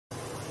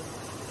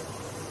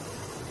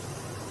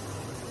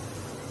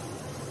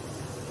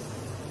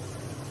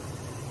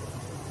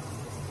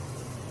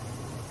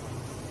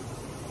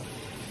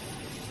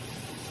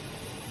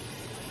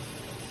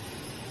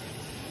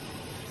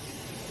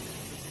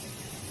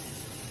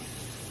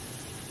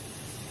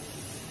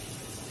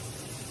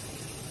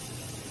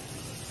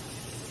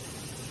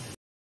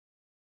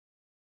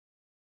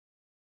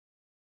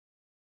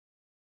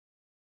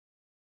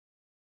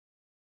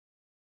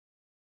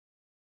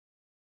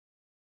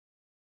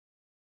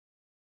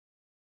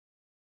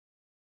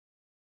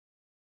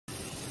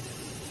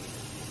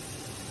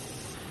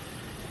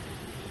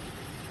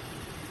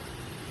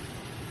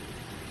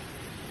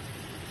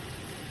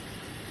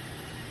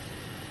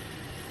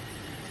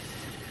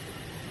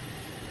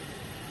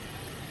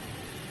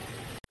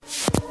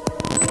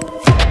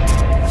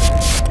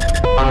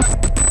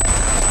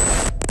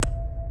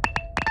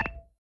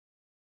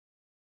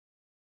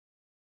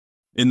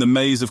In the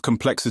maze of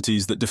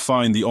complexities that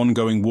define the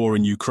ongoing war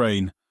in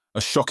Ukraine, a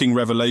shocking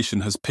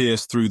revelation has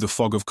pierced through the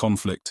fog of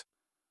conflict.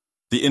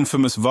 The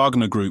infamous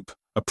Wagner Group,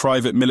 a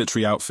private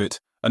military outfit,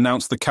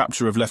 announced the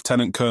capture of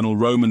Lieutenant Colonel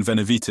Roman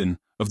Venevitin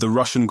of the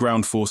Russian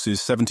Ground Forces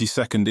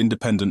 72nd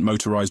Independent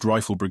Motorized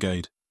Rifle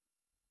Brigade.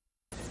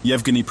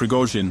 Yevgeny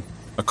Prigozhin,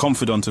 a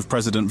confidant of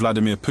President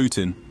Vladimir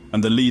Putin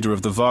and the leader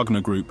of the Wagner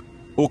Group,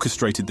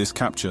 orchestrated this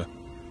capture,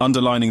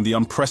 underlining the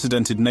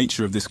unprecedented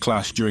nature of this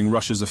clash during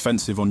Russia's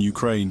offensive on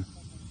Ukraine.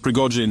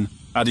 Prigozhin,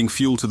 adding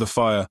fuel to the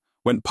fire,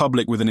 went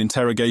public with an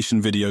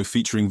interrogation video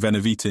featuring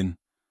Venevitin.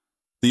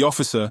 The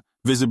officer,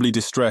 visibly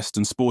distressed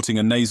and sporting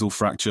a nasal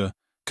fracture,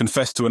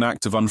 confessed to an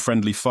act of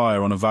unfriendly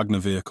fire on a Wagner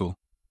vehicle.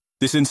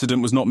 This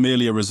incident was not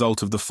merely a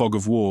result of the fog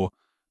of war,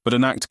 but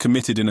an act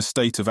committed in a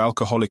state of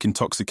alcoholic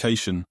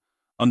intoxication,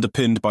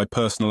 underpinned by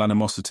personal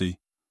animosity.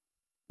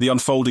 The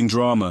unfolding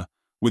drama,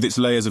 with its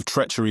layers of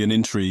treachery and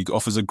intrigue,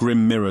 offers a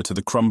grim mirror to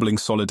the crumbling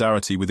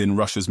solidarity within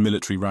Russia's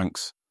military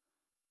ranks.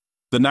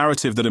 The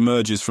narrative that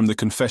emerges from the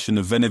confession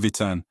of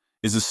Venevitin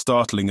is as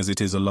startling as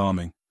it is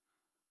alarming.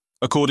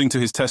 According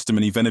to his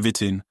testimony,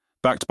 Venevitin,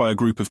 backed by a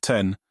group of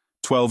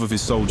 12 of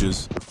his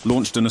soldiers,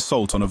 launched an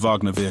assault on a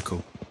Wagner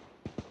vehicle.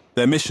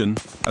 Their mission,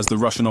 as the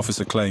Russian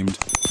officer claimed,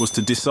 was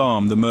to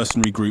disarm the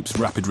mercenary group's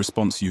rapid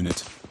response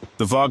unit.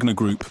 The Wagner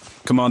Group,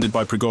 commanded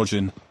by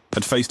Prigozhin,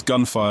 had faced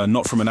gunfire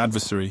not from an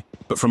adversary,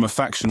 but from a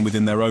faction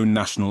within their own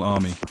national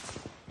army.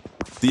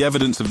 The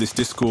evidence of this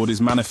discord is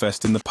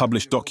manifest in the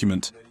published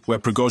document, where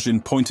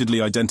Prigozhin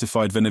pointedly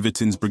identified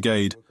Venevitin's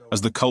brigade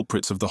as the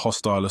culprits of the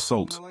hostile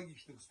assault.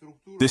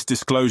 This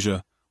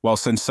disclosure, while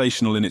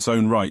sensational in its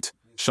own right,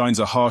 shines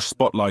a harsh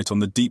spotlight on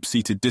the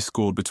deep-seated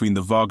discord between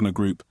the Wagner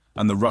Group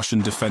and the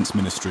Russian Defense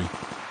Ministry.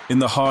 In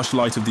the harsh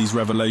light of these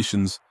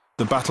revelations,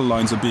 the battle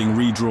lines are being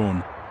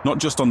redrawn, not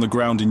just on the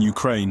ground in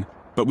Ukraine,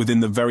 but within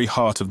the very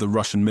heart of the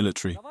Russian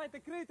military.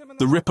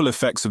 The ripple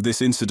effects of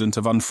this incident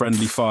of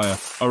unfriendly fire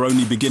are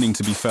only beginning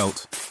to be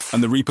felt,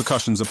 and the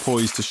repercussions are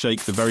poised to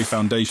shake the very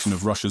foundation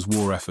of Russia's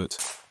war effort.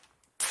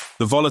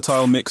 The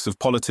volatile mix of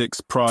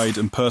politics, pride,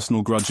 and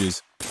personal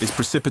grudges is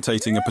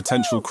precipitating a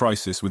potential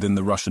crisis within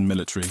the Russian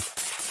military.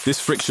 This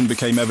friction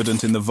became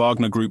evident in the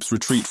Wagner Group's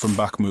retreat from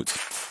Bakhmut,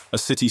 a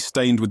city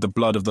stained with the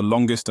blood of the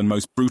longest and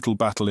most brutal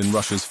battle in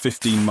Russia's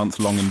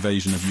 15-month-long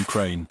invasion of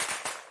Ukraine.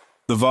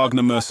 The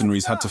Wagner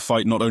mercenaries had to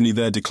fight not only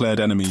their declared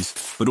enemies,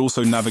 but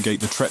also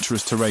navigate the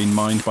treacherous terrain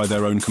mined by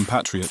their own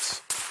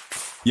compatriots.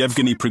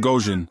 Yevgeny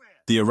Prigozhin,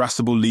 the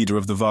irascible leader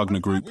of the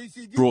Wagner Group,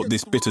 brought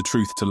this bitter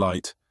truth to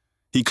light.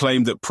 He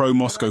claimed that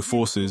pro-Moscow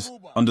forces,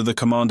 under the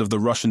command of the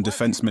Russian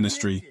Defense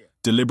Ministry,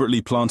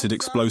 deliberately planted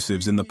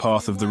explosives in the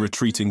path of the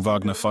retreating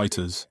Wagner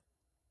fighters.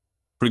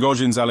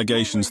 Prigozhin's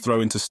allegations throw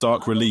into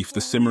stark relief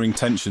the simmering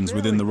tensions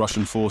within the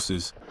Russian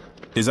forces.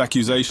 His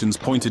accusations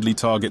pointedly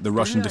target the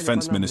Russian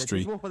Defense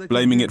Ministry,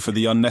 blaming it for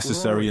the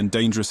unnecessary and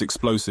dangerous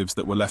explosives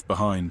that were left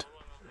behind.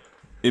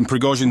 In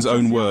Prigozhin's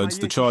own words,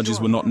 the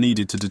charges were not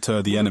needed to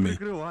deter the enemy,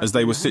 as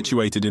they were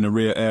situated in a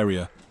rear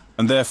area,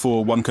 and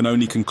therefore one can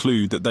only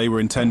conclude that they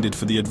were intended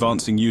for the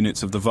advancing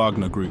units of the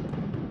Wagner Group.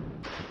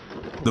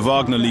 The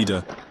Wagner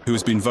leader, who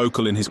has been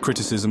vocal in his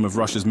criticism of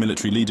Russia's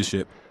military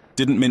leadership,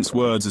 didn't mince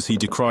words as he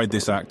decried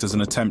this act as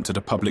an attempt at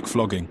a public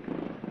flogging.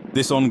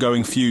 This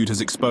ongoing feud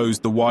has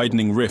exposed the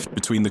widening rift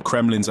between the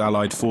Kremlin's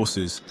allied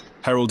forces,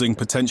 heralding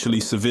potentially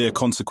severe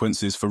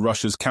consequences for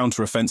Russia's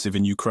counteroffensive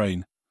in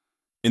Ukraine.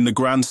 In the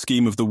grand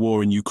scheme of the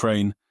war in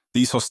Ukraine,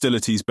 these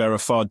hostilities bear a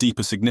far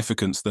deeper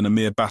significance than a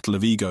mere battle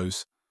of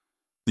egos.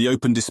 The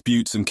open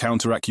disputes and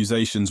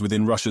counter-accusations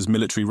within Russia's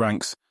military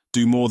ranks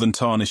do more than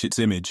tarnish its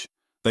image.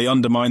 They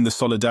undermine the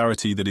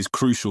solidarity that is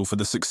crucial for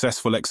the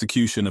successful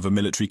execution of a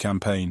military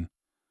campaign.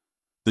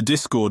 The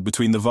discord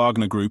between the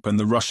Wagner Group and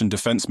the Russian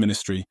Defense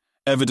Ministry,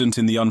 evident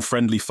in the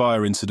unfriendly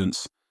fire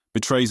incidents,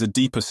 betrays a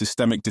deeper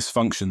systemic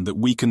dysfunction that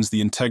weakens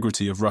the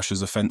integrity of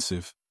Russia's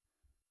offensive.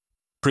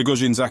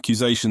 Prigozhin's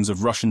accusations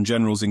of Russian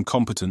generals'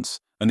 incompetence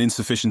and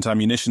insufficient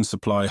ammunition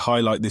supply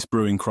highlight this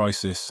brewing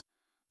crisis.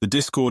 The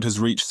discord has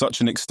reached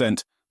such an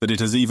extent that it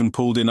has even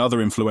pulled in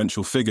other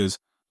influential figures,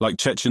 like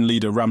Chechen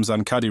leader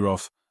Ramzan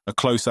Kadyrov, a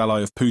close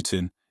ally of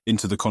Putin,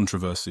 into the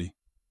controversy.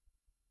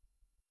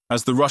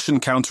 As the Russian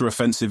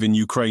counteroffensive in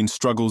Ukraine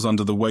struggles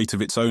under the weight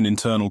of its own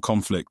internal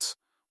conflicts,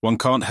 one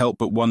can't help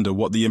but wonder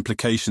what the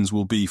implications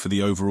will be for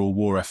the overall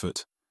war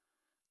effort.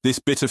 This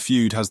bitter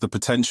feud has the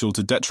potential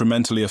to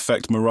detrimentally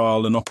affect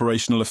morale and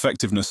operational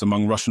effectiveness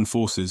among Russian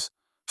forces,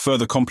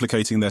 further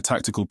complicating their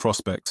tactical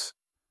prospects.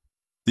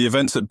 The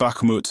events at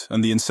Bakhmut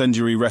and the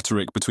incendiary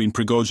rhetoric between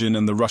Prigozhin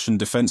and the Russian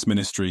Defense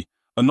Ministry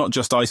are not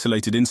just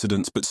isolated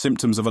incidents but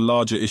symptoms of a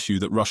larger issue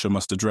that Russia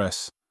must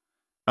address.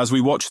 As we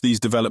watch these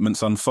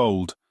developments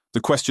unfold, the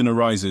question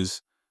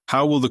arises,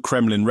 how will the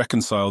Kremlin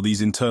reconcile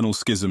these internal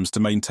schisms to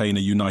maintain a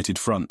united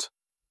front?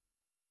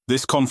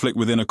 This conflict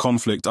within a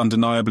conflict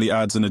undeniably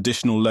adds an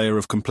additional layer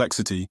of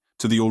complexity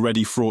to the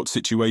already fraught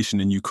situation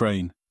in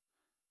Ukraine.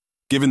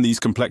 Given these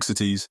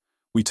complexities,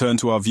 we turn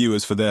to our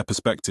viewers for their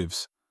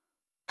perspectives.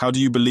 How do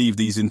you believe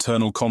these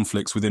internal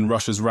conflicts within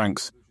Russia's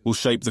ranks will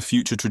shape the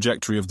future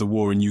trajectory of the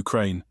war in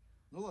Ukraine?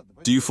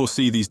 Do you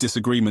foresee these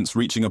disagreements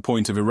reaching a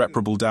point of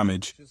irreparable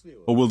damage,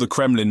 or will the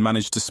Kremlin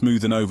manage to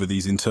smoothen over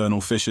these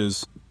internal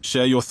fissures?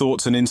 Share your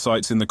thoughts and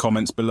insights in the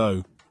comments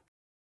below.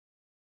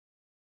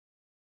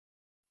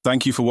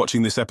 Thank you for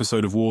watching this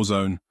episode of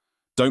Warzone.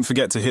 Don't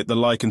forget to hit the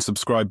like and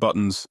subscribe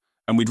buttons,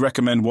 and we'd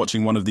recommend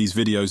watching one of these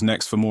videos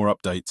next for more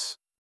updates.